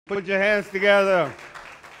Put your hands together.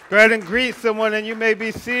 Go ahead and greet someone, and you may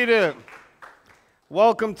be seated.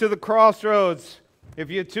 Welcome to the Crossroads. If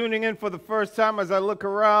you're tuning in for the first time, as I look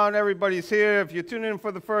around, everybody's here. If you're tuning in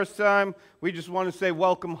for the first time, we just want to say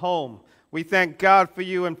welcome home. We thank God for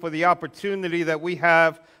you and for the opportunity that we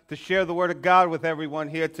have to share the Word of God with everyone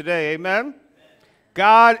here today. Amen?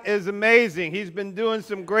 God is amazing. He's been doing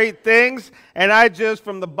some great things, and I just,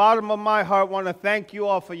 from the bottom of my heart, want to thank you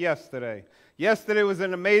all for yesterday. Yesterday was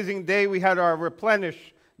an amazing day. We had our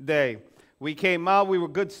replenish day. We came out. We were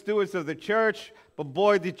good stewards of the church, but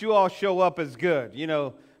boy, did you all show up as good. You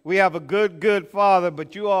know, we have a good Father,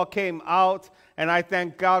 but you all came out, and I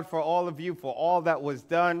thank God for all of you, for all that was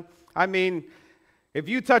done. I mean, if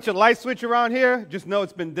you touch a light switch around here, just know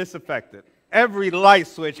it's been disaffected. Every light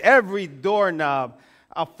switch, every doorknob,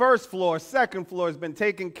 our first floor, second floor has been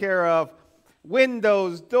taken care of.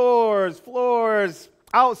 Windows, doors, floors,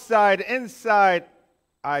 outside, inside.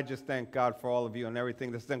 I just thank God for all of you and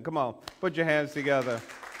everything that's done. Come on, put your hands together.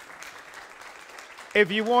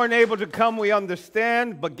 If you weren't able to come, we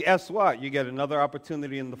understand, but guess what? You get another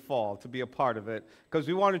opportunity in the fall to be a part of it, because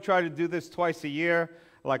we want to try to do this twice a year.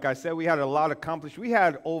 Like I said, we had a lot accomplished. We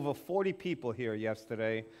had over 40 people here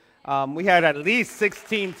yesterday. We had at least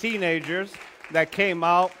 16 teenagers that came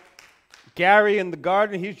out. Gary in the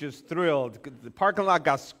garden, he's just thrilled. The parking lot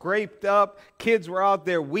got scraped up. Kids were out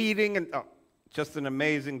there weeding, and just an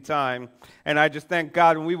amazing time. And I just thank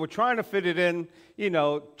God. And we were trying to fit it in, you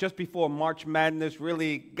know, just before March Madness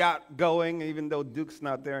really got going, even though Duke's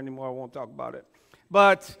not there anymore. I won't talk about it.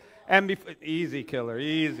 But, easy, killer,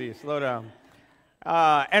 easy, slow down.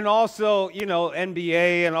 And also, you know,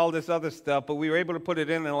 NBA and all this other stuff, but we were able to put it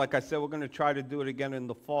in, and like I said, we're going to try to do it again in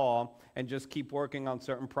the fall and just keep working on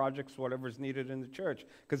certain projects, whatever's needed in the church,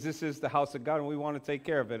 because this is the house of God, and we want to take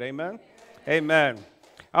care of it. Amen? Amen.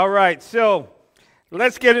 All right, so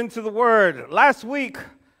let's get into the Word. Last week,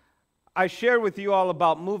 I shared with you all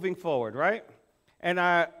about moving forward, right? And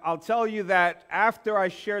I'll tell you that after I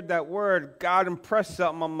shared that word, God impressed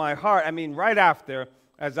something on my heart. I mean, right after,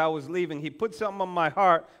 as I was leaving, he put something on my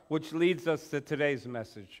heart, which leads us to today's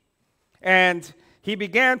message. And he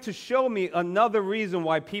began to show me another reason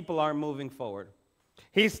why people aren't moving forward.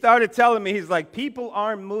 He started telling me, he's like, people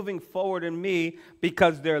aren't moving forward in me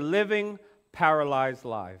because they're living paralyzed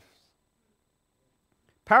lives.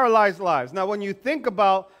 Paralyzed lives. Now, when you think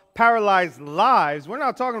about paralyzed lives, we're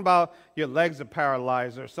not talking about your legs are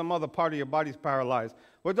paralyzed or some other part of your body's paralyzed.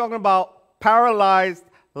 We're talking about paralyzed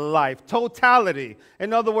life, totality.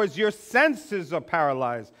 In other words, your senses are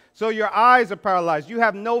paralyzed. So your eyes are paralyzed. You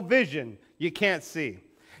have no vision. You can't see.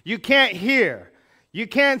 You can't hear. You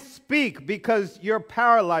can't speak because you're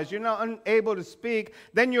paralyzed. You're not unable to speak.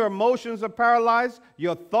 Then your emotions are paralyzed.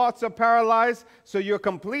 Your thoughts are paralyzed. So you're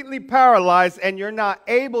completely paralyzed and you're not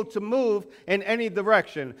able to move in any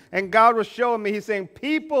direction. And God was showing me, he's saying,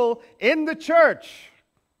 people in the church,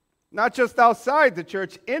 not just outside the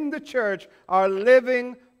church, in the church, are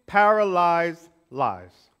living paralyzed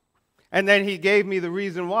lives. And then he gave me the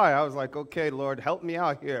reason why. I was like, okay, Lord, help me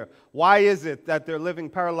out here. Why is it that they're living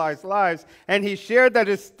paralyzed lives? And he shared that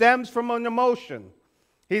it stems from an emotion.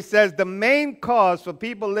 He says the main cause for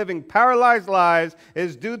people living paralyzed lives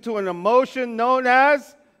is due to an emotion known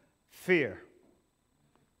as fear.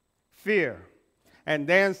 Fear. And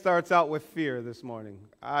Dan starts out with fear this morning.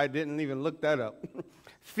 I didn't even look that up.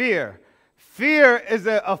 Fear. Fear is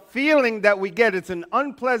a feeling that we get. It's an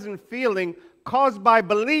unpleasant feeling caused by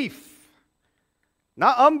belief.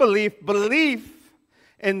 Not unbelief, belief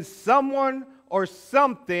in someone or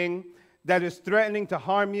something that is threatening to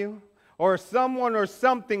harm you, or someone or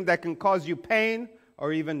something that can cause you pain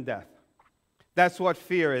or even death. That's what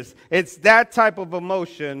fear is. It's that type of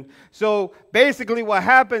emotion. So basically what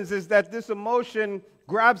happens is that this emotion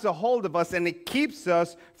grabs a hold of us and it keeps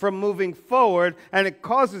us from moving forward, and it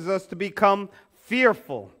causes us to become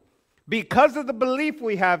fearful. Because of the belief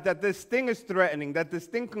we have that this thing is threatening, that this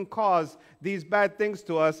thing can cause these bad things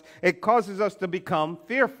to us, it causes us to become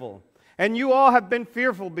fearful. And you all have been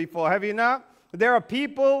fearful before, have you not? There are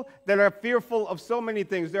people that are fearful of so many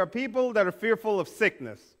things. There are people that are fearful of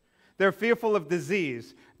sickness. They're fearful of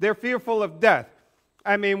disease. They're fearful of death.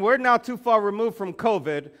 I mean, we're not too far removed from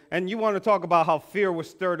COVID, and you want to talk about how fear was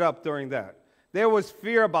stirred up during that. There was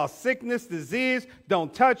fear about sickness, disease,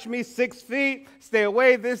 don't touch me, 6 feet, stay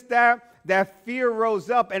away, this, that. That fear rose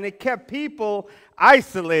up, and it kept people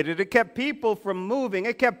isolated. It kept people from moving.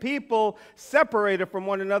 It kept people separated from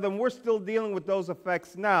one another, and we're still dealing with those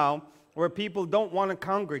effects now, where people don't want to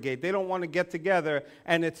congregate. They don't want to get together,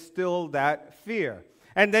 and it's still that fear.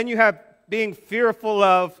 And then you have being fearful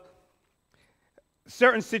of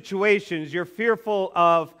certain situations. You're fearful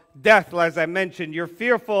of death, as I mentioned. You're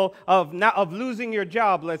fearful of losing your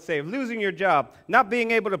job, let's say, of losing your job, not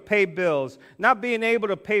being able to pay bills, not being able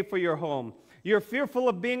to pay for your home. You're fearful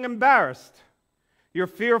of being embarrassed. You're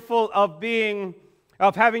fearful of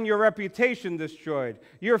having your reputation destroyed.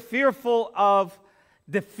 You're fearful of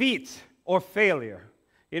defeat or failure.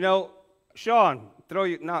 You know, Sean, throw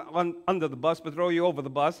you not under the bus, but throw you over the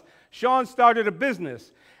bus. Sean started a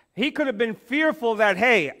business. He could have been fearful that,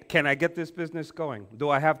 hey, can I get this business going? Do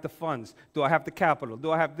I have the funds? Do I have the capital?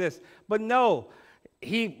 Do I have this? But no,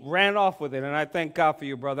 he ran off with it, and I thank God for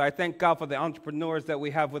you, brother. I thank God for the entrepreneurs that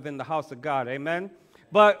we have within the house of God. Amen?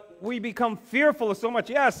 But we become fearful of so much.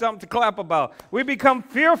 Yeah, something to clap about. We become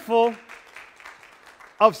fearful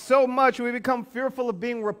of so much. We become fearful of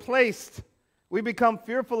being replaced. We become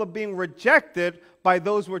fearful of being rejected by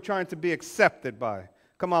those we're trying to be accepted by.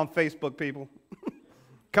 Come on, Facebook people.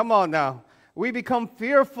 Come on now. We become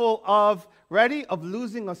fearful of, ready, of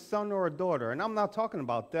losing a son or a daughter. And I'm not talking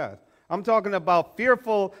about death. I'm talking about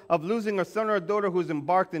fearful of losing a son or a daughter who's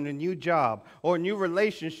embarked in a new job or a new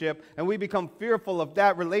relationship, and we become fearful of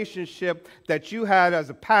that relationship that you had as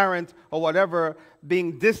a parent or whatever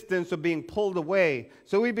being distanced or being pulled away.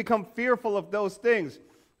 So we become fearful of those things.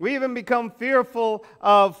 We even become fearful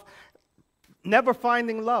of never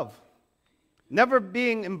finding love. Never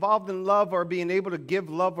being involved in love or being able to give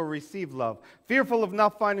love or receive love. Fearful of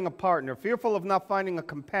not finding a partner. Fearful of not finding a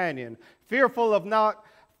companion. Fearful of not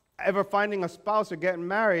ever finding a spouse or getting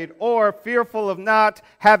married. Or fearful of not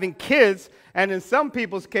having kids. And in some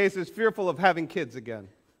people's cases, fearful of having kids again.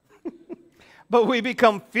 But we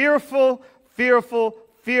become fearful.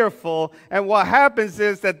 And what happens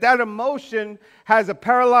is that emotion has a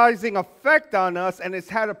paralyzing effect on us, and it's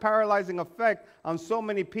had a paralyzing effect on so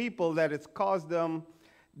many people that it's caused them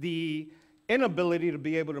the inability to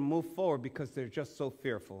be able to move forward because they're just so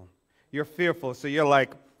fearful. You're fearful, so you're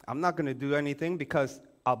like, I'm not going to do anything because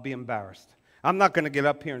I'll be embarrassed. I'm not going to get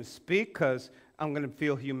up here and speak because I'm going to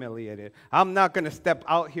feel humiliated. I'm not going to step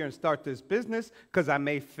out here and start this business because I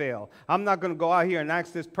may fail. I'm not going to go out here and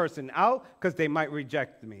ask this person out because they might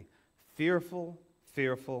reject me. Fearful.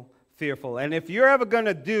 And if you're ever going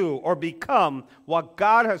to do or become what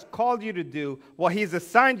God has called you to do, what He's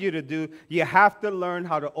assigned you to do, you have to learn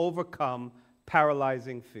how to overcome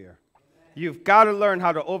paralyzing fear. You've got to learn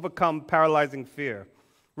how to overcome paralyzing fear.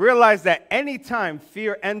 Realize that anytime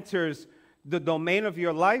fear enters the domain of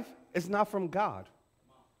your life, it's not from God.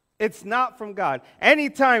 It's not from God.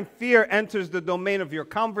 Anytime fear enters the domain of your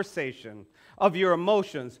conversation, of your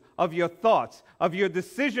emotions, of your thoughts, of your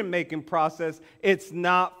decision-making process, it's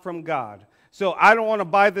not from God. So I don't want to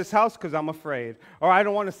buy this house because I'm afraid. Or I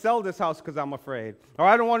don't want to sell this house because I'm afraid. Or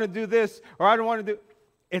I don't want to do this, or I don't want to do...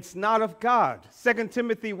 It's not of God. 2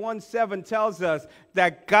 Timothy 1:7 tells us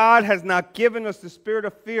that God has not given us the spirit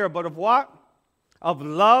of fear, but of what? Of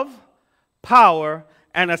love, power,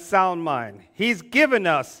 and a sound mind. He's given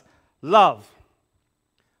us love,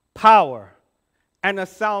 power, and a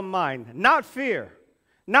sound mind. Not fear.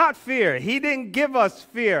 Not fear. He didn't give us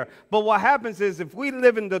fear. But what happens is if we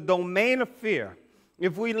live in the domain of fear,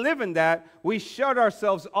 if we live in that, we shut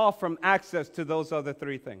ourselves off from access to those other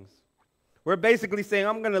three things. We're basically saying,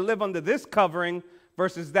 I'm going to live under this covering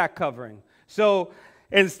versus that covering. So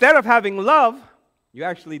instead of having love, you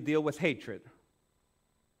actually deal with hatred.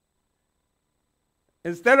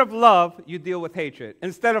 Instead of love, you deal with hatred.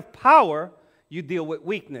 Instead of power, you deal with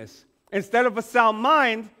weakness. Instead of a sound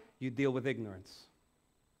mind, you deal with ignorance.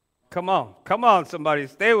 Come on, somebody,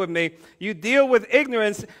 stay with me. You deal with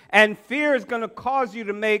ignorance, and fear is going to cause you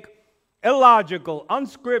to make illogical,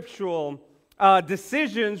 unscriptural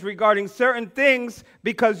decisions regarding certain things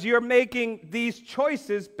because you're making these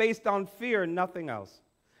choices based on fear and nothing else.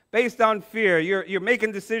 Based on fear. You're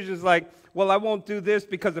making decisions like, well, I won't do this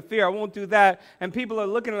because of fear. I won't do that. And people are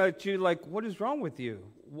looking at you like, what is wrong with you?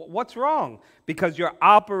 What's wrong? Because you're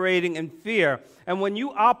operating in fear. And when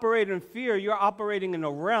you operate in fear, you're operating in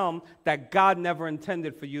a realm that God never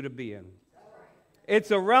intended for you to be in.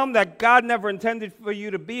 It's a realm that God never intended for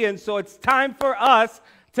you to be in. So it's time for us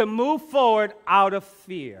to move forward out of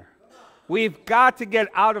fear. We've got to get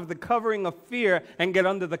out of the covering of fear and get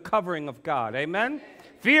under the covering of God. Amen?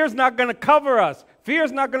 Fear's not going to cover us.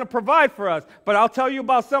 Fear's not going to provide for us. But I'll tell you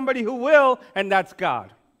about somebody who will, and that's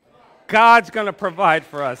God. God's going to provide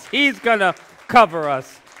for us. He's going to cover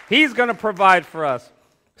us. He's going to provide for us.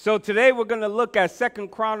 So today we're going to look at 2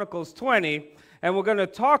 Chronicles 20, and we're going to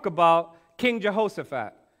talk about King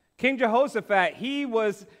Jehoshaphat. King Jehoshaphat, he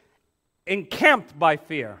was encamped by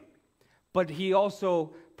fear, but he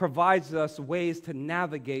also provides us ways to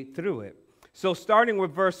navigate through it. So starting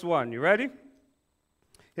with verse 1, you ready?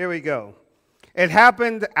 Here we go. It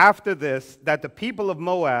happened after this that the people of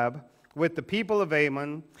Moab, with the people of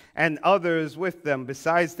Ammon and others with them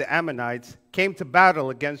besides the Ammonites, came to battle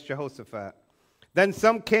against Jehoshaphat. Then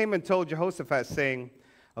some came and told Jehoshaphat, saying,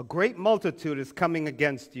 a great multitude is coming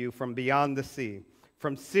against you from beyond the sea,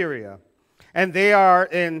 from Syria, and they are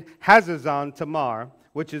in Hazazon Tamar,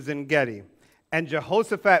 which is in Gedi. And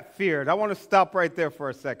Jehoshaphat feared. I want to stop right there for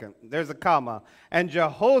a second. There's a comma. And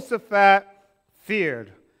Jehoshaphat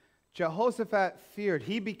feared. Jehoshaphat feared.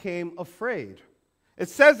 He became afraid. It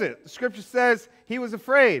says it. The scripture says he was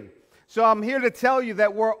afraid. So I'm here to tell you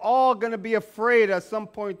that we're all going to be afraid at some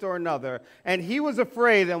point or another. And he was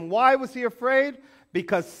afraid. And why was he afraid?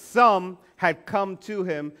 Because some had come to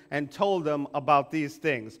him and told him about these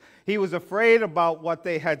things. He was afraid about what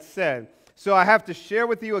they had said. So I have to share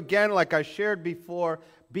with you again, like I shared before,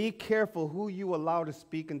 be careful who you allow to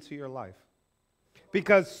speak into your life.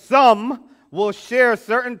 Because some will share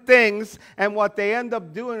certain things, and what they end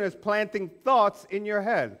up doing is planting thoughts in your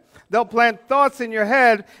head. They'll plant thoughts in your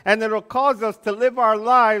head, and it'll cause us to live our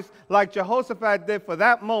lives like Jehoshaphat did for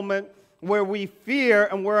that moment, where we fear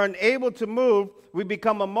and we're unable to move. We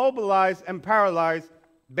become immobilized and paralyzed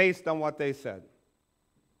based on what they said.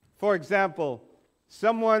 For example,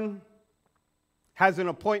 someone has an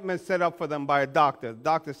appointment set up for them by a doctor. The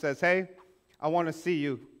doctor says, hey, I want to see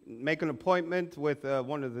you. Make an appointment with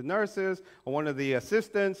one of the nurses or one of the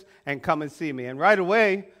assistants and come and see me. And right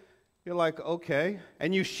away, you're like, okay.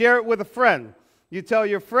 And you share it with a friend. You tell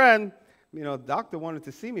your friend, you know, the doctor wanted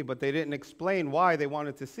to see me, but they didn't explain why they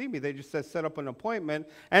wanted to see me. They just said set up an appointment.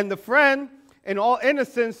 And the friend, in all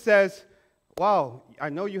innocence, says, wow, I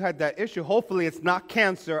know you had that issue. Hopefully it's not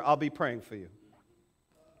cancer. I'll be praying for you.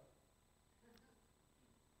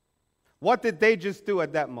 What did they just do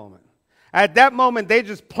at that moment? At that moment, they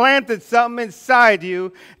just planted something inside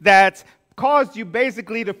you that caused you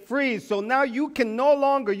basically to freeze. So now you can no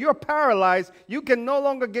longer, you're paralyzed. You can no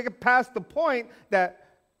longer get past the point that,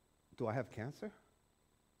 do I have cancer?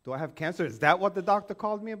 Do I have cancer? Is that what the doctor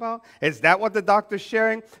called me about? Is that what the doctor's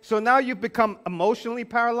sharing? So now you've become emotionally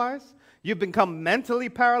paralyzed. You become mentally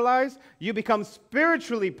paralyzed. You become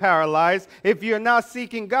spiritually paralyzed if you're not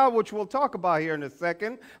seeking God, which we'll talk about here in a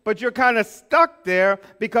second. But you're kind of stuck there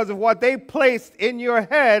because of what they placed in your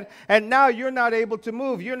head, and now you're not able to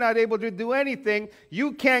move. You're not able to do anything.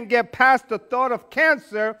 You can't get past the thought of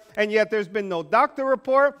cancer, and yet there's been no doctor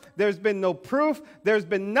report. There's been no proof. There's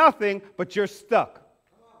been nothing, but you're stuck.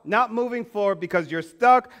 Not moving forward because you're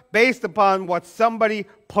stuck based upon what somebody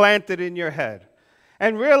planted in your head.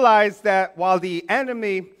 And realize that while the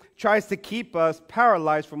enemy tries to keep us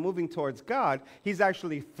paralyzed from moving towards God, he's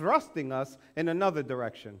actually thrusting us in another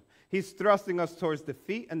direction. He's thrusting us towards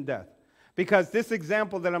defeat and death. Because this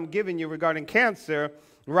example that I'm giving you regarding cancer,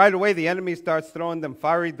 right away the enemy starts throwing them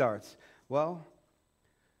fiery darts. Well,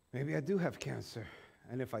 maybe I do have cancer.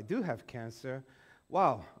 And if I do have cancer,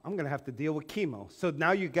 wow, I'm going to have to deal with chemo. So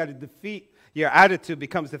now you got to defeat. Your attitude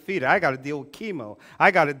becomes defeated. I got to deal with chemo.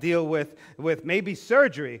 I got to deal with maybe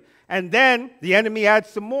surgery. And then the enemy adds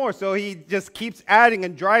some more. So he just keeps adding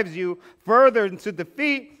and drives you further into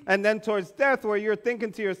defeat and then towards death, where you're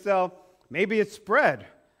thinking to yourself, maybe it's spread.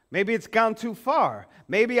 Maybe it's gone too far.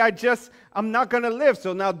 Maybe I'm not going to live.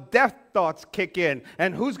 So now death thoughts kick in.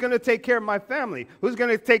 And who's going to take care of my family? Who's going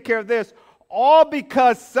to take care of this? All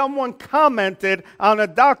because someone commented on a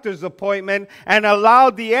doctor's appointment and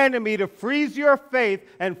allowed the enemy to freeze your faith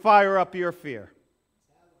and fire up your fear.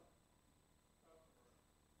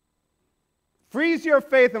 Freeze your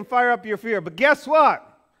faith and fire up your fear. But guess what?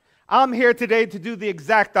 I'm here today to do the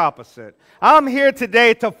exact opposite. I'm here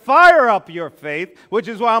today to fire up your faith, which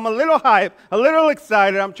is why I'm a little hyped, a little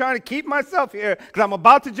excited. I'm trying to keep myself here because I'm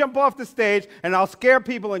about to jump off the stage and I'll scare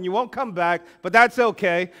people and you won't come back, but that's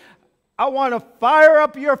okay. I want to fire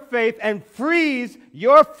up your faith and freeze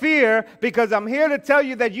your fear, because I'm here to tell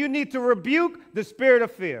you that you need to rebuke the spirit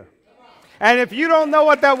of fear. And if you don't know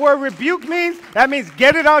what that word rebuke means, that means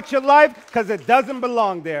get it out your life, because it doesn't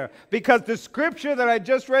belong there. Because the scripture that I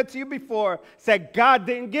just read to you before said God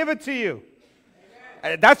didn't give it to you.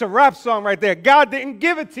 That's a rap song right there. God didn't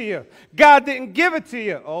give it to you. God didn't give it to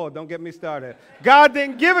you. Oh, don't get me started. God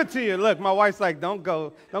didn't give it to you. Look, my wife's like, don't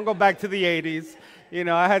go back to the 80s. You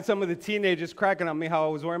know, I had some of the teenagers cracking on me how I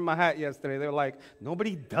was wearing my hat yesterday. They're like,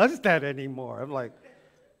 nobody does that anymore. I'm like,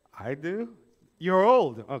 I do? You're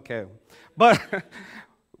old. Okay. But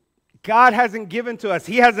God hasn't given to us.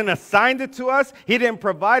 He hasn't assigned it to us. He didn't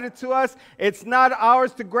provide it to us. It's not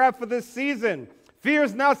ours to grab for this season. Fear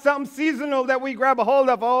is not something seasonal that we grab a hold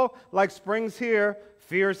of. Oh, like spring's here,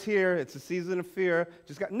 fear's here. It's a season of fear.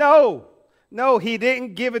 No. No, he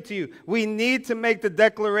didn't give it to you. We need to make the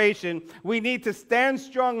declaration. We need to stand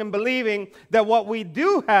strong in believing that what we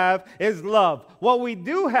do have is love. What we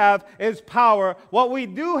do have is power. What we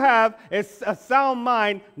do have is a sound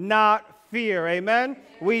mind, not fear. Amen?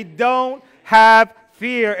 We don't have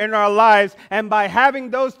fear in our lives. And by having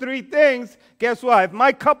those three things, guess what? If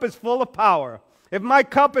my cup is full of power, if my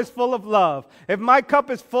cup is full of love, if my cup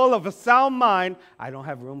is full of a sound mind, I don't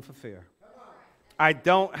have room for fear. I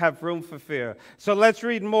don't have room for fear. So let's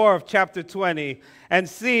read more of chapter 20 and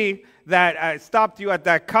see that I stopped you at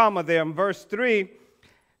that comma there in verse 3.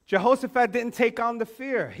 Jehoshaphat didn't take on the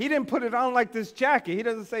fear. He didn't put it on like this jacket. He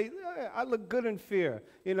doesn't say, I look good in fear.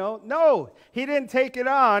 You know, no, he didn't take it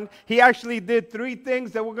on. He actually did three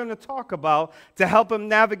things that we're going to talk about to help him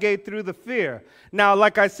navigate through the fear. Now,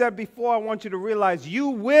 like I said before, I want you to realize you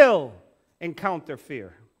will encounter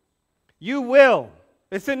fear. You will.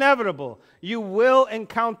 It's inevitable. You will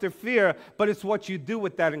encounter fear, but it's what you do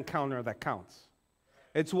with that encounter that counts.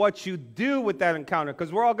 It's what you do with that encounter,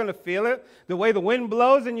 because we're all going to feel it. The way the wind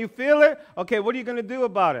blows and you feel it, okay, what are you going to do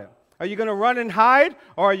about it? Are you going to run and hide,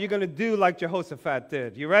 or are you going to do like Jehoshaphat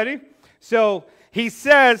did? You ready? So he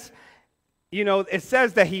says, you know, it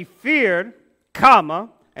says that he feared, comma,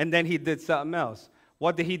 and then he did something else.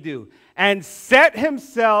 What did he do? And set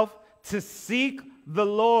himself to seek the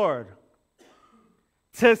Lord.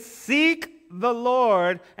 To seek the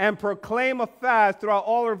Lord and proclaim a fast throughout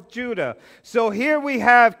all of Judah. So here we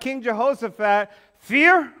have King Jehoshaphat.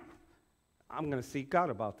 Fear? I'm going to seek God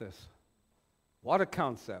about this. What a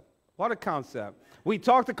concept. What a concept. We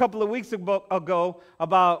talked a couple of weeks ago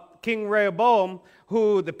about King Rehoboam,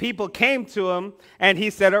 who the people came to him, and he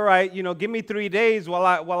said, all right, you know, give me 3 days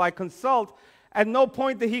while I consult. At no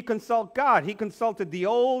point did he consult God. He consulted the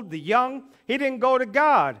old, the young. He didn't go to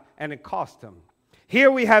God, and it cost him. Here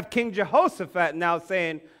we have King Jehoshaphat now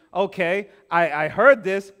saying, okay, I heard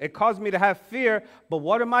this. It caused me to have fear, but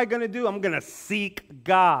what am I going to do? I'm going to seek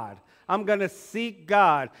God. I'm going to seek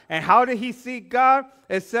God. And how did he seek God?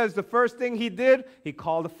 It says the first thing he did, he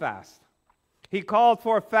called a fast. He called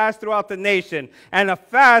for a fast throughout the nation. And a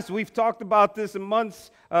fast, we've talked about this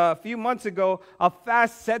a few months ago, a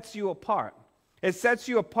fast sets you apart. It sets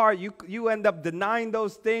you apart. You end up denying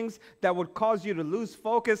those things that would cause you to lose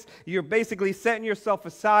focus. You're basically setting yourself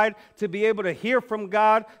aside to be able to hear from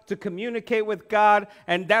God, to communicate with God.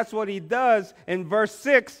 And that's what he does. In verse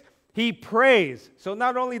 6, he prays. So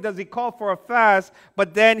not only does he call for a fast,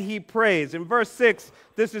 but then he prays. In verse 6,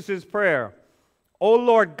 this is his prayer. O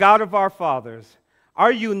Lord God of our fathers,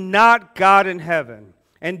 are you not God in heaven?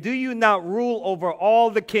 And do you not rule over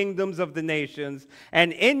all the kingdoms of the nations?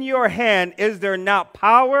 And in your hand is there not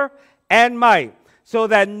power and might, so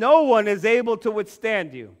that no one is able to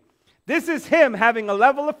withstand you? This is him having a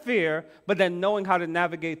level of fear, but then knowing how to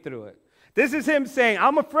navigate through it. This is him saying,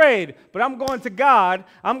 I'm afraid, but I'm going to God.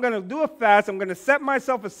 I'm going to do a fast. I'm going to set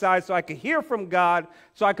myself aside so I can hear from God,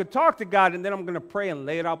 so I could talk to God, and then I'm going to pray and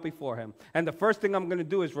lay it out before him. And the first thing I'm going to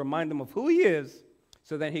do is remind him of who he is,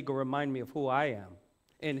 so then he can remind me of who I am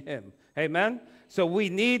in him. Amen? So we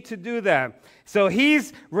need to do that. So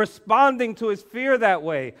he's responding to his fear that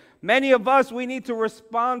way. Many of us, we need to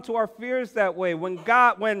respond to our fears that way. When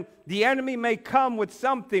the enemy may come with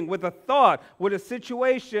something, with a thought, with a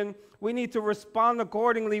situation, we need to respond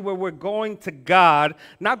accordingly where we're going to God,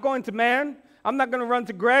 not going to man. I'm not going to run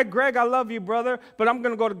to Greg. Greg, I love you, brother, but I'm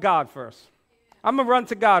going to go to God first. I'm going to run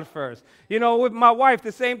to God first. You know, with my wife,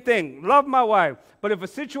 the same thing. Love my wife. But if a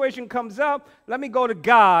situation comes up, let me go to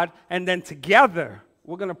God, and then together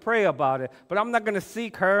we're going to pray about it. But I'm not going to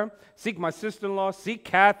seek her, seek my sister-in-law, seek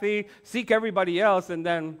Kathy, seek everybody else, and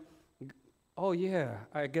then, oh, yeah,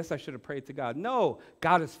 I guess I should have prayed to God. No,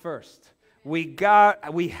 God is first. We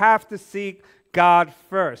have to seek God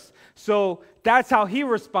first. So that's how he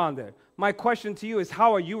responded. My question to you is,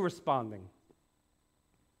 how are you responding?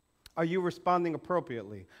 Are you responding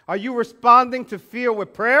appropriately? Are you responding to fear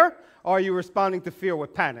with prayer, or are you responding to fear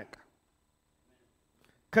with panic?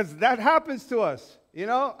 Because that happens to us. You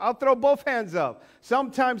know, I'll throw both hands up.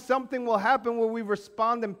 Sometimes something will happen where we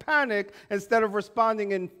respond in panic instead of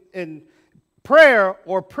responding in prayer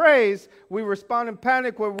or praise. We respond in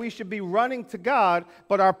panic where we should be running to God,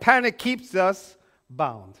 but our panic keeps us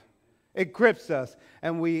bound. It grips us,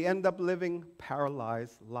 and we end up living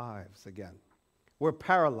paralyzed lives again. We're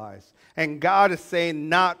paralyzed. And God is saying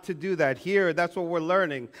not to do that. Here, that's what we're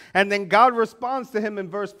learning. And then God responds to him in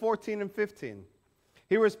verse 14 and 15.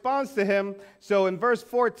 He responds to him. So in verse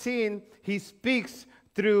 14, he speaks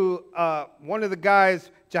through one of the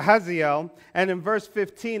guys, Jahaziel. And in verse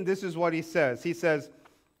 15, this is what he says. He says,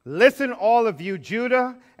 listen, all of you,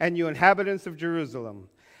 Judah, and you inhabitants of Jerusalem.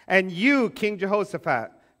 And you, King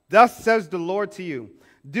Jehoshaphat, thus says the Lord to you,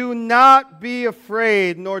 do not be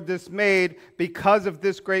afraid nor dismayed because of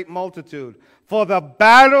this great multitude, for the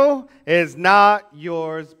battle is not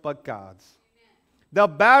yours but God's. The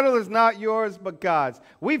battle is not yours but God's.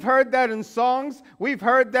 We've heard that in songs. We've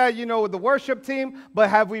heard that, with the worship team. But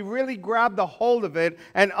have we really grabbed a hold of it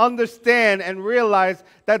and understand and realize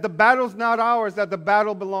that the battle's not ours, that the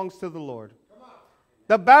battle belongs to the Lord?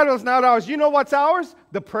 The battle's not ours. You know what's ours?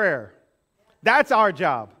 The prayer. That's our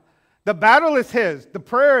job. The battle is his. The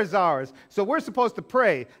prayer is ours. So we're supposed to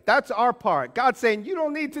pray. That's our part. God's saying, you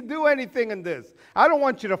don't need to do anything in this. I don't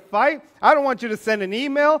want you to fight. I don't want you to send an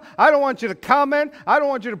email. I don't want you to comment. I don't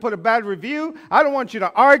want you to put a bad review. I don't want you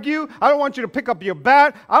to argue. I don't want you to pick up your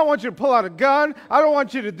bat. I don't want you to pull out a gun. I don't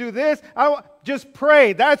want you to do this. Just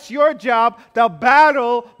pray. That's your job. The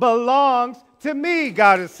battle belongs to me,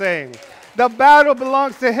 God is saying. The battle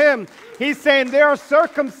belongs to him. He's saying there are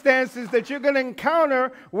circumstances that you're going to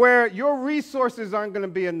encounter where your resources aren't going to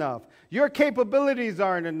be enough. Your capabilities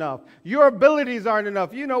aren't enough. Your abilities aren't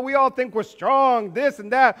enough. We all think we're strong, this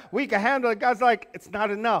and that. We can handle it. God's like, it's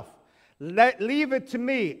not enough. Leave it to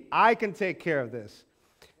me. I can take care of this.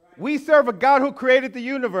 We serve a God who created the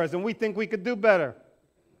universe, and we think we could do better.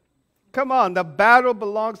 Come on, the battle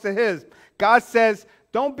belongs to his. God says,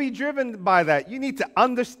 don't be driven by that. You need to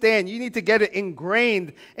understand. You need to get it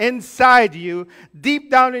ingrained inside you,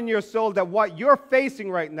 deep down in your soul, that what you're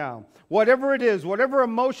facing right now, whatever it is, whatever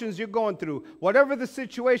emotions you're going through, whatever the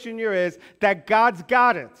situation you're in, that God's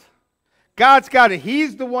got it. God's got it.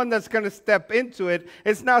 He's the one that's going to step into it.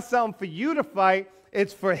 It's not something for you to fight.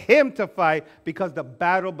 It's for him to fight because the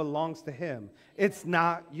battle belongs to him. It's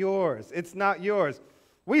not yours. It's not yours.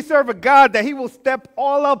 We serve a God that he will step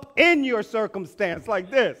all up in your circumstance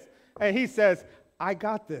like this. And he says, I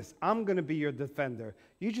got this. I'm going to be your defender.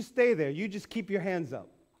 You just stay there. You just keep your hands up.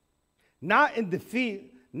 Not in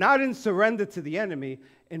defeat, not in surrender to the enemy,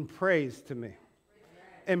 in praise to me.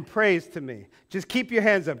 In praise to me. Just keep your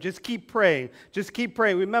hands up. Just keep praying. Just keep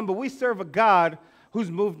praying. Remember, we serve a God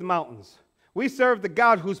who's moved mountains. We serve the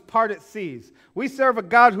God who's parted seas. We serve a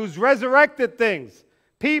God who's resurrected things,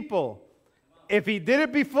 people. If he did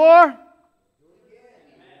it before,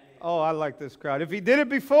 oh, I like this crowd. If he did it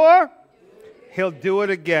before, he'll do it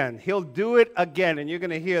again. He'll do it again, and you're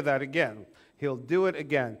going to hear that again. He'll do it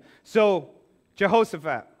again. So,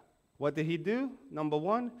 Jehoshaphat, what did he do? Number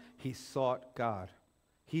one, he sought God.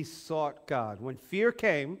 He sought God. When fear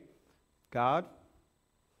came, God,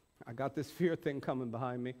 I got this fear thing coming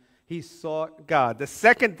behind me. He sought God. The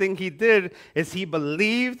second thing he did is he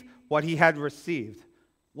believed what he had received.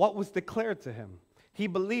 What was declared to him? He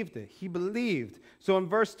believed it. He believed. So in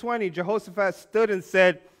verse 20, Jehoshaphat stood and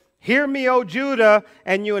said, hear me, O Judah,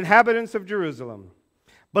 and you inhabitants of Jerusalem.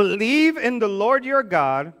 Believe in the Lord your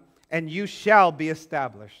God, and you shall be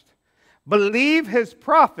established. Believe his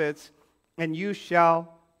prophets, and you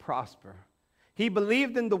shall prosper. He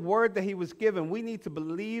believed in the word that he was given. We need to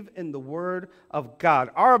believe in the word of God.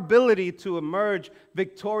 Our ability to emerge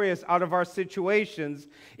victorious out of our situations,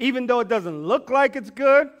 even though it doesn't look like it's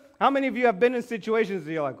good. How many of you have been in situations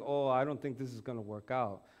that you're like, oh, I don't think this is going to work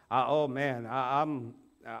out. I don't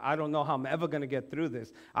know how I'm ever going to get through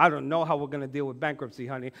this. I don't know how we're going to deal with bankruptcy,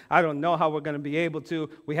 honey. I don't know how we're going to be able to.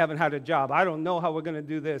 We haven't had a job. I don't know how we're going to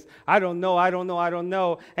do this. I don't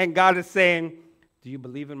know. And God is saying, do you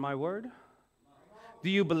believe in my word? Do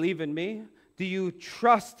you believe in me? Do you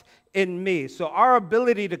trust in me? So our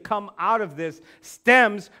ability to come out of this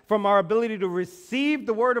stems from our ability to receive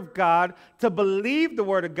the word of God, to believe the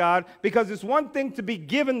word of God, because it's one thing to be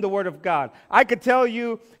given the word of God. I could tell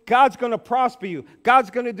you, God's going to prosper you. God's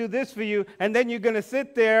going to do this for you. And then you're going to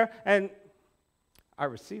sit there and I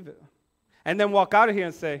receive it. And then walk out of here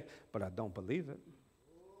and say, but I don't believe it.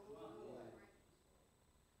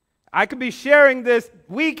 I could be sharing this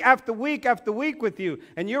week after week after week with you,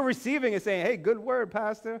 and you're receiving it saying, hey, good word,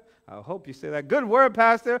 Pastor. I hope you say that. Good word,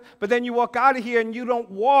 Pastor. But then you walk out of here and you don't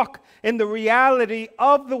walk in the reality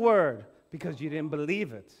of the word because you didn't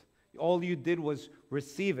believe it. All you did was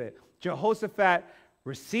receive it. Jehoshaphat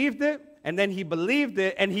received it, and then he believed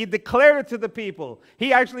it, and he declared it to the people.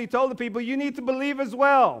 He actually told the people, you need to believe as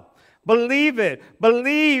well. Believe it.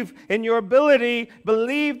 Believe in your ability.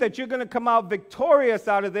 Believe that you're going to come out victorious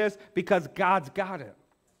out of this because God's got it.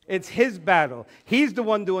 It's his battle. He's the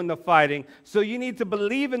one doing the fighting. So you need to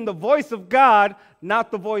believe in the voice of God, not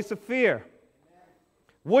the voice of fear.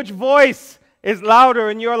 Which voice is louder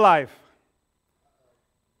in your life?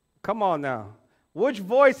 Come on now. Which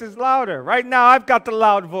voice is louder? Right now, I've got the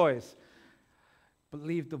loud voice.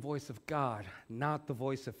 believe the voice of God, not the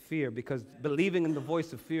voice of fear, because believing in the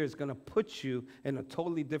voice of fear is going to put you in a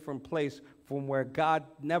totally different place from where God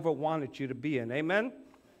never wanted you to be in. Amen?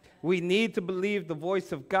 We need to believe the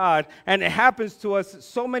voice of God, and it happens to us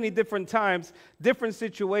so many different times, different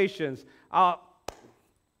situations. I'll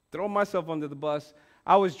throw myself under the bus.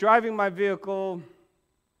 I was driving my vehicle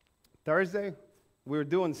Thursday. We were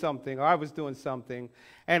doing something, or I was doing something,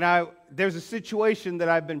 and there's a situation that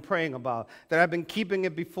I've been praying about, that I've been keeping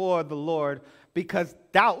it before the Lord, because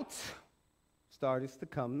doubt starts to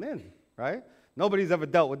come in, right? Nobody's ever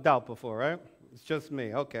dealt with doubt before, right? It's just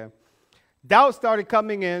me, okay. Doubt started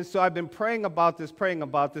coming in, so I've been praying about this.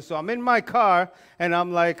 So I'm in my car, and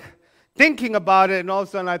I'm like thinking about it, and all of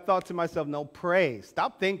a sudden I thought to myself, no, pray.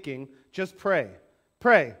 Stop thinking, just pray.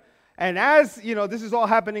 Pray. And as, this is all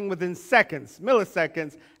happening within seconds,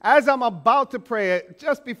 milliseconds, as I'm about to pray it,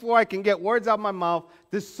 just before I can get words out of my mouth,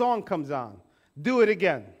 this song comes on. Do It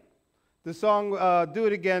Again. The song, Do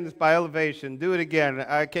It Again, is by Elevation. Do It Again.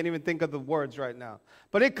 I can't even think of the words right now.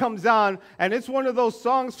 But it comes on, and it's one of those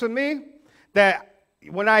songs for me that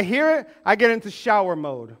when I hear it, I get into shower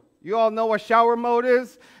mode. You all know what shower mode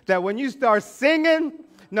is? That when you start singing,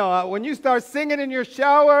 when you start singing in your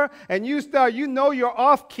shower and you know you're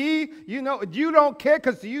off key, you don't care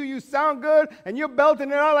because to you sound good, and you're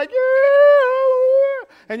belting it out like, yeah,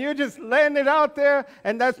 and you're just letting it out there,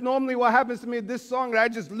 and that's normally what happens to me with this song, that I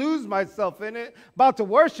just lose myself in it, about to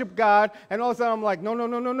worship God, and all of a sudden I'm like, no,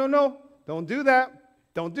 don't do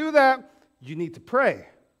that. You need to pray.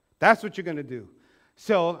 That's what you're going to do.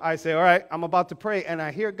 So I say, all right, I'm about to pray, and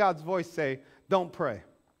I hear God's voice say, don't pray.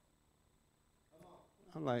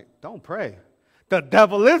 I'm like, don't pray. The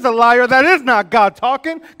devil is a liar. That is not God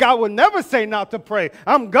talking. God will never say not to pray.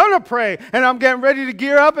 I'm going to pray, and I'm getting ready to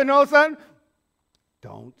gear up, and all of a sudden,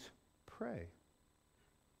 don't pray.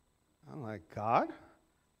 I'm like, God,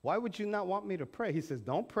 why would you not want me to pray? He says,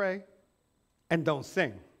 don't pray and don't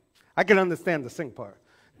sing. I can understand the sing part.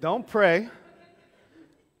 Don't pray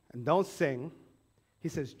and don't sing. He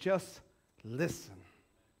says, just listen.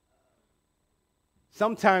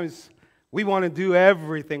 Sometimes we want to do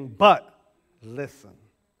everything but listen.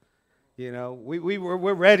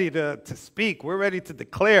 We're ready to speak. We're ready to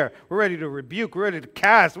declare. We're ready to rebuke. We're ready to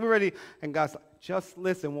cast. We're ready. And God's like, just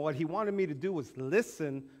listen. What he wanted me to do was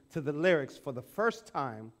listen to the lyrics for the first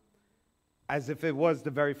time as if it was the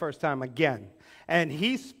very first time again. And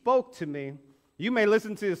he spoke to me. You may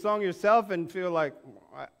listen to the song yourself and feel like,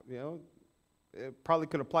 it probably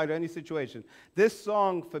could apply to any situation. This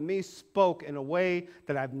song, for me, spoke in a way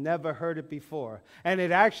that I've never heard it before. And it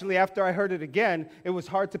actually, after I heard it again, it was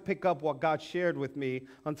hard to pick up what God shared with me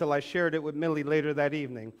until I shared it with Millie later that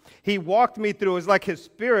evening. He walked me through. It was like his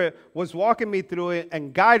spirit was walking me through it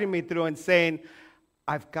and guiding me through it and saying,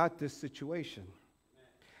 I've got this situation.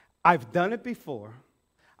 I've done it before.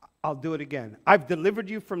 I'll do it again. I've delivered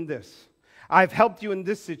you from this. I've helped you in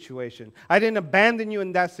this situation. I didn't abandon you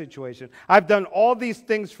in that situation. I've done all these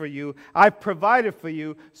things for you. I've provided for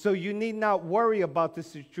you, so you need not worry about the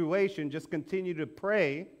situation. Just continue to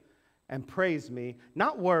pray and praise me.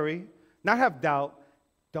 Not worry, not have doubt.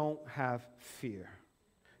 Don't have fear.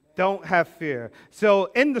 Don't have fear. So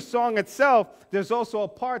in the song itself, there's also a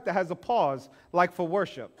part that has a pause, like for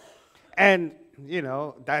worship. And,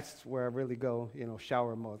 that's where I really go,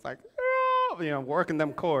 shower mode. It's like, working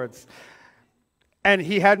them chords. And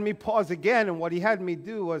he had me pause again, and what he had me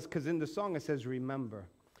do was, because in the song it says remember.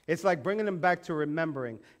 It's like bringing him back to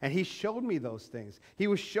remembering. And he showed me those things. He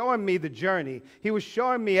was showing me the journey. He was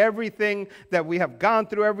showing me everything that we have gone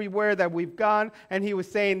through, everywhere that we've gone. And he was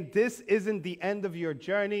saying, this isn't the end of your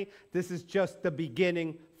journey. This is just the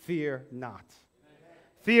beginning. Fear not.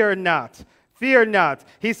 Fear not. Fear not.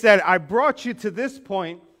 He said, I brought you to this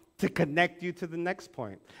point to connect you to the next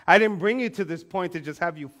point. I didn't bring you to this point to just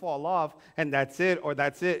have you fall off and that's it, or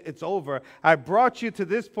that's it, it's over. I brought you to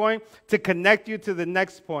this point to connect you to the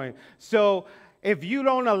next point. So if you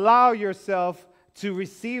don't allow yourself to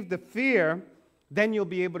receive the fear, then you'll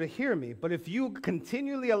be able to hear me. But if you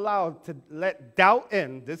continually allow to let doubt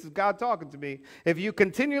in, this is God talking to me, if you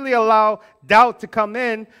continually allow doubt to come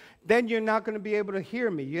in, then you're not going to be able to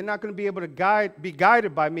hear me. You're not going to be able to be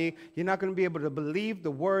guided by me. You're not going to be able to believe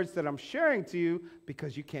the words that I'm sharing to you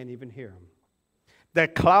because you can't even hear them.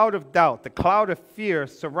 That cloud of doubt, the cloud of fear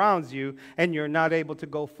surrounds you, and you're not able to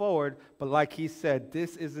go forward. But like he said,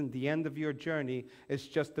 this isn't the end of your journey. It's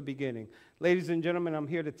just the beginning. Ladies and gentlemen, I'm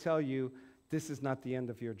here to tell you, this is not the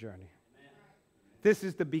end of your journey. This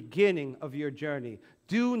is the beginning of your journey.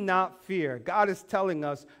 Do not fear. God is telling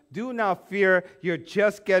us, do not fear. You're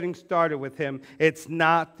just getting started with him. It's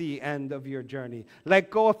not the end of your journey. Let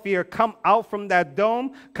go of fear. Come out from that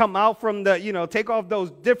dome. Come out from the, take off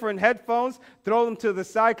those different headphones. Throw them to the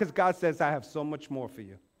side because God says, I have so much more for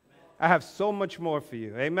you. I have so much more for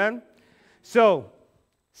you. Amen? So,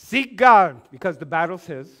 seek God because the battle's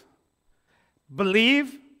his.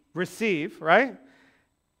 Believe, receive, right?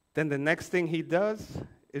 Then the next thing he does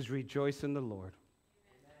is rejoice in the Lord.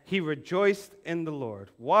 He rejoiced in the Lord.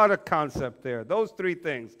 What a concept there. Those three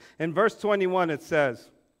things. In verse 21 it says,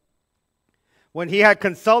 when he had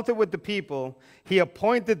consulted with the people, he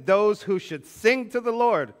appointed those who should sing to the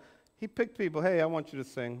Lord. He picked people. Hey, I want you to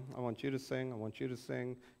sing. I want you to sing. I want you to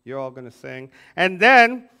sing. You're all going to sing. And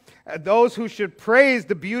then those who should praise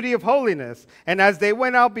the beauty of holiness. And as they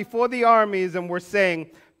went out before the armies and were saying,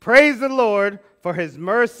 praise the Lord, for his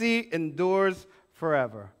mercy endures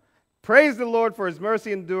forever. Praise the Lord, for his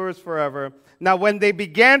mercy endures forever. Now, when they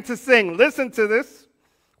began to sing, listen to this.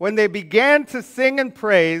 When they began to sing and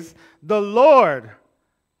praise the Lord.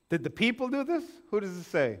 Did the people do this? Who does it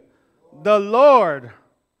say? The Lord.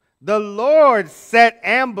 The Lord set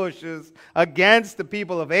ambushes against the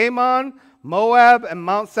people of Ammon, Moab, and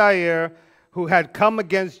Mount Seir, who had come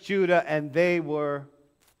against Judah, and they were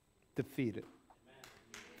defeated.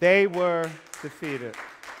 They were defeated.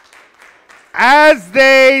 As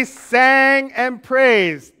they sang and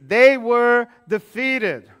praised, they were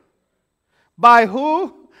defeated. By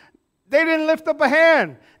who? They didn't lift up a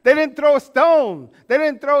hand. They didn't throw a stone. They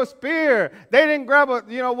didn't throw a spear. They didn't grab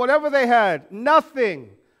whatever they had. Nothing.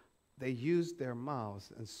 They used their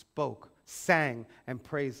mouths and spoke, sang, and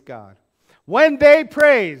praised God. When they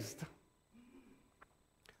praised,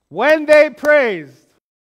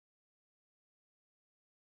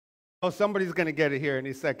 oh, somebody's going to get it here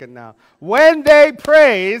any second now. When they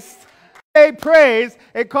praised, it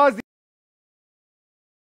caused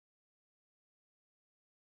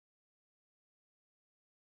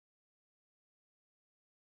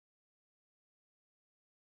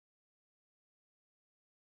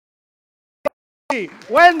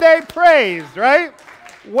when they praised, right?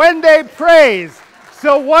 When they praise.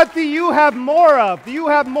 So what do you have more of? Do you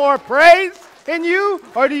have more praise in you,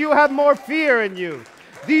 or do you have more fear in you?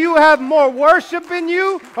 Do you have more worship in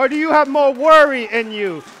you, or do you have more worry in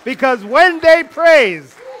you? Because when they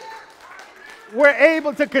praise, we're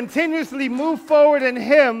able to continuously move forward in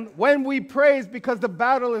him when we praise, because the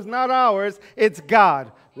battle is not ours, it's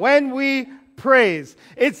God. When we praise,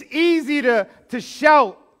 it's easy to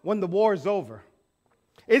shout when the war's over.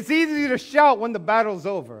 It's easy to shout when the battle's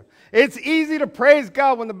over. It's easy to praise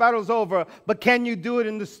God when the battle's over, but can you do it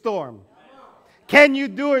in the storm? Can you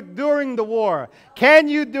do it during the war? Can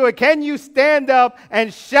you do it? Can you stand up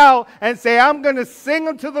and shout and say, I'm going to sing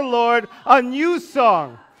unto the Lord a new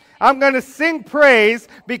song. I'm going to sing praise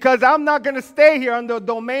because I'm not going to stay here on the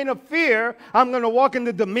domain of fear. I'm going to walk in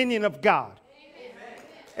the dominion of God. Amen.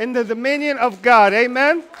 In the dominion of God.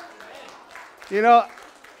 Amen?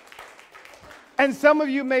 And some of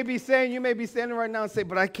you may be saying, you may be standing right now and say,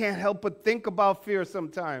 but I can't help but think about fear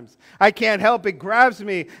sometimes. I can't help. It grabs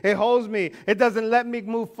me. It holds me. It doesn't let me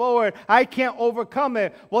move forward. I can't overcome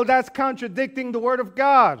it. Well, that's contradicting the Word of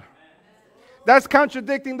God. That's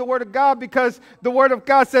contradicting the Word of God, because the Word of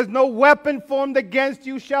God says, no weapon formed against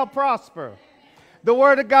you shall prosper. The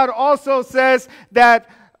Word of God also says that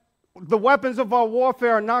the weapons of our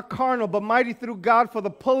warfare are not carnal, but mighty through God for the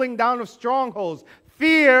pulling down of strongholds.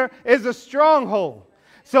 Fear is a stronghold.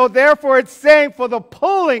 So therefore it's saying for the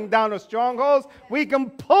pulling down of strongholds, we can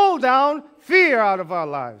pull down fear out of our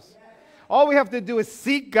lives. All we have to do is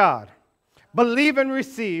seek God, believe and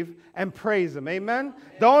receive, and praise him. Amen?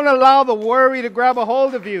 Don't allow the worry to grab a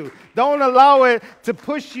hold of you. Don't allow it to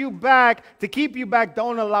push you back, to keep you back.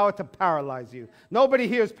 Don't allow it to paralyze you. Nobody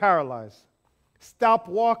here is paralyzed. Stop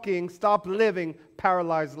walking, stop living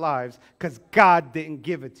paralyzed lives, because God didn't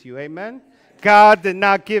give it to you. Amen? God did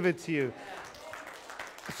not give it to you.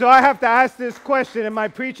 So I have to ask this question. Am I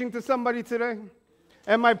preaching to somebody today?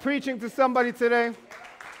 Am I preaching to somebody today?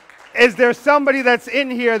 Is there somebody that's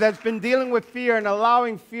in here that's been dealing with fear and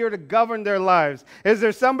allowing fear to govern their lives? Is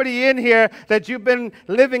there somebody in here that you've been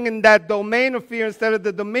living in that domain of fear instead of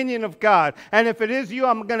the dominion of God? And if it is you,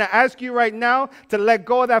 I'm going to ask you right now to let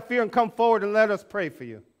go of that fear and come forward and let us pray for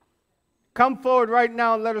you. Come forward right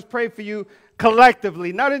now and let us pray for you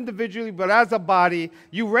collectively, not individually, but as a body.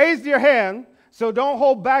 You raised your hand, so don't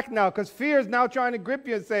hold back now, because fear is now trying to grip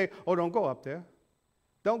you and say, oh, don't go up there.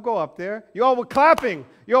 Don't go up there. You all were clapping.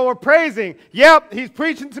 You all were praising. Yep, he's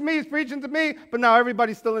preaching to me, but now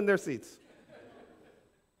everybody's still in their seats.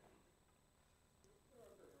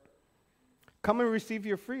 Come and receive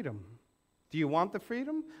your freedom. Do you want the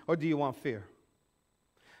freedom or do you want fear?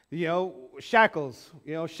 Shackles,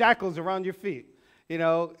 shackles around your feet.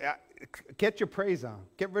 Get your praise on.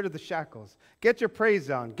 Get rid of the shackles. Get your praise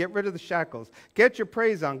on. Get rid of the shackles. Get your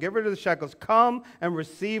praise on. Get rid of the shackles. Come and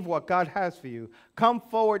receive what God has for you. Come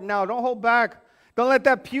forward now. Don't hold back. Don't let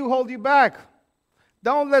that pew hold you back.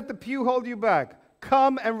 Don't let the pew hold you back.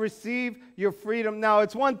 Come and receive your freedom now.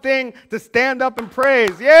 It's one thing to stand up and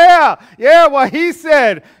praise. Yeah, what he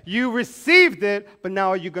said. You received it, but now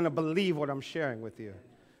are you going to believe what I'm sharing with you?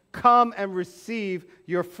 Come and receive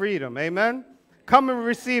your freedom. Amen? Come and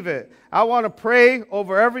receive it. I want to pray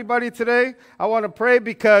over everybody today. I want to pray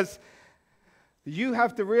because you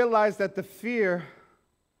have to realize that the fear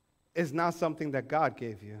is not something that God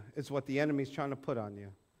gave you. It's what the enemy's trying to put on you.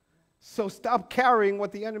 So stop carrying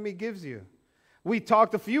what the enemy gives you. We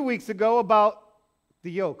talked a few weeks ago about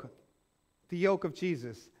the yoke of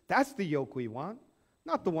Jesus. That's the yoke we want,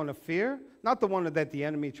 not the one of fear, not the one that the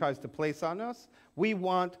enemy tries to place on us. We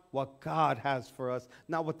want what God has for us,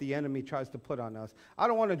 not what the enemy tries to put on us. I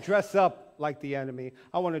don't want to dress up like the enemy.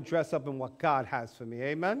 I want to dress up in what God has for me.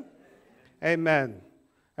 Amen? Amen.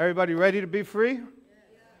 Everybody ready to be free?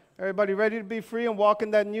 Everybody ready to be free and walk in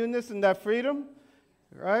that newness and that freedom?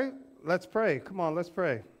 Right? Let's pray. Come on, let's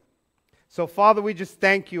pray. So, Father, we just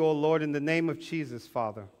thank you, O Lord, in the name of Jesus,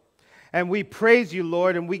 Father. And we praise you,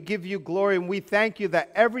 Lord, and we give you glory, and we thank you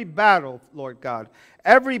that every battle, Lord God,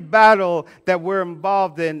 every battle that we're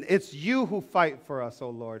involved in, it's you who fight for us, oh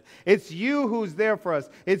Lord. It's you who's there for us.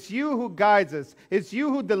 It's you who guides us. It's you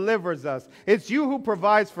who delivers us. It's you who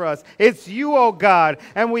provides for us. It's you, oh God.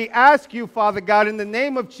 And we ask you, Father God, in the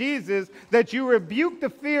name of Jesus, that you rebuke the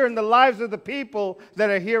fear in the lives of the people that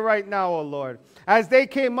are here right now, oh Lord. As they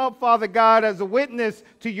came up, Father God, as a witness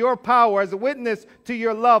to your power, as a witness to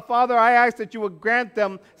your love, Father, I ask that you would grant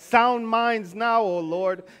them sound minds now, O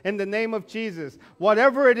Lord, in the name of Jesus.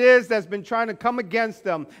 Whatever it is that's been trying to come against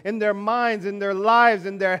them in their minds, in their lives,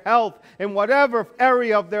 in their health, in whatever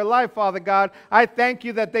area of their life, Father God, I thank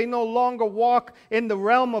you that they no longer walk in the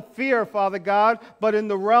realm of fear, Father God, but in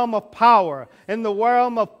the realm of power, in the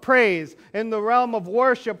realm of praise, in the realm of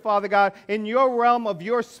worship, Father God, in your realm of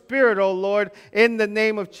your spirit, O Lord, in the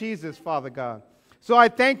name of Jesus, Father God. So I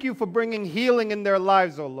thank you for bringing healing in their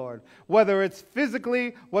lives, oh Lord. Whether it's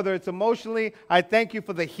physically, whether it's emotionally, I thank you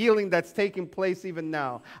for the healing that's taking place even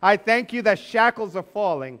now. I thank you that shackles are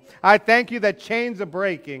falling. I thank you that chains are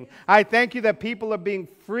breaking. I thank you that people are being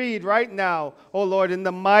freed right now, oh Lord, in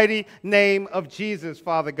the mighty name of Jesus,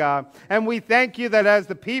 Father God. And we thank you that as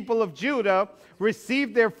the people of Judah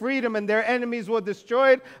received their freedom and their enemies were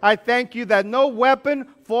destroyed, I thank you that no weapon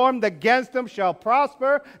formed against them shall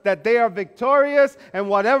prosper, that they are victorious, and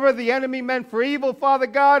whatever the enemy meant for evil, Father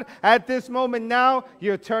God, at this moment now,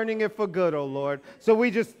 you're turning it for good, oh Lord. So we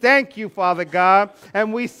just thank you, Father God,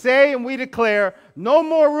 and we say and we declare, no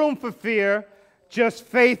more room for fear, just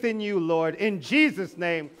faith in you, Lord. In Jesus'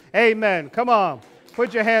 name, amen. Come on,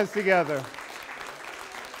 put your hands together.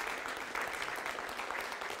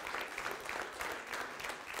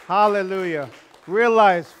 Hallelujah.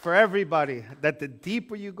 Realize for everybody that the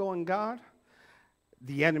deeper you go in God,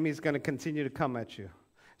 the enemy is going to continue to come at you.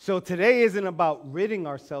 So today isn't about ridding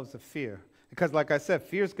ourselves of fear. Because like I said,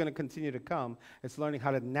 fear is going to continue to come. It's learning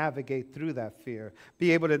how to navigate through that fear.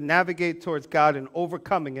 Be able to navigate towards God and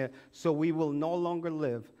overcoming it so we will no longer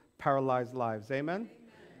live paralyzed lives. Amen?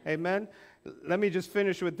 Amen? Let me just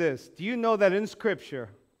finish with this. Do you know that in Scripture,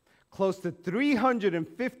 close to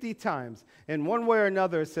 350 times, in one way or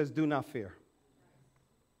another, it says, do not fear.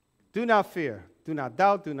 Do not fear. Do not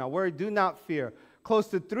doubt. Do not worry. Do not fear. Close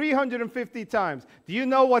to 350 times. Do you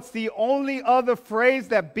know what's the only other phrase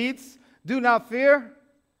that beats do not fear?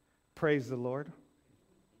 Praise the Lord.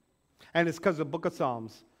 And it's because of the book of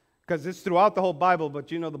Psalms. Because it's throughout the whole Bible,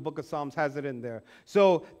 but you know the book of Psalms has it in there.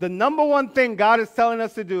 So the number one thing God is telling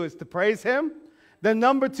us to do is to praise him. The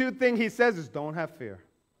number two thing he says is don't have fear.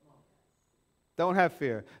 Don't have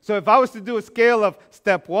fear. So if I was to do a scale of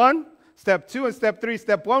step 1, step 2, and step 3,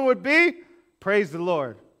 step 1 would be praise the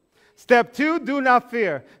Lord. Step 2, do not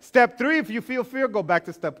fear. Step 3, if you feel fear, go back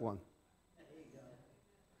to step 1.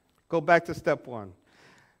 Go back to step 1.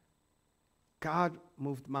 God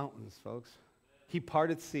moved mountains, folks. He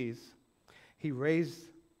parted seas. He raised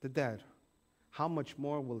the dead. How much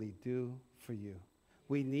more will he do for you?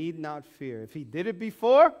 We need not fear. If he did it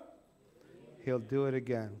before, he'll do it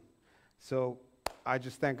again. So I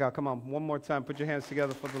just thank God. Come on, one more time. Put your hands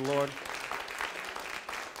together for the Lord.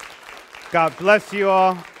 God bless you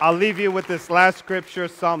all. I'll leave you with this last scripture,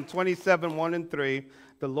 Psalm 27, 1 and 3.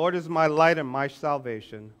 The Lord is my light and my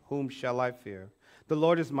salvation. Whom shall I fear? The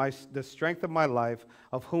Lord is the strength of my life.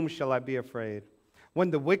 Of whom shall I be afraid? When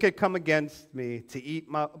the wicked come against me to eat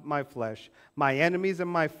my flesh, my enemies and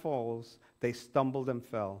my foes, they stumbled and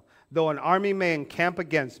fell. Though an army may encamp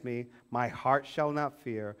against me, my heart shall not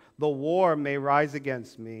fear. Though war may rise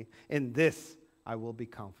against me, in this I will be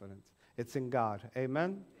confident. It's in God.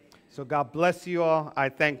 Amen? So God bless you all. I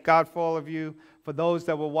thank God for all of you. For those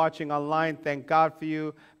that were watching online, thank God for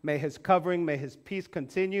you. May his covering, may his peace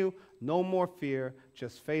continue. No more fear,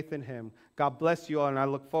 just faith in him. God bless you all, and I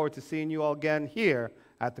look forward to seeing you all again here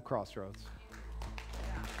at the Crossroads.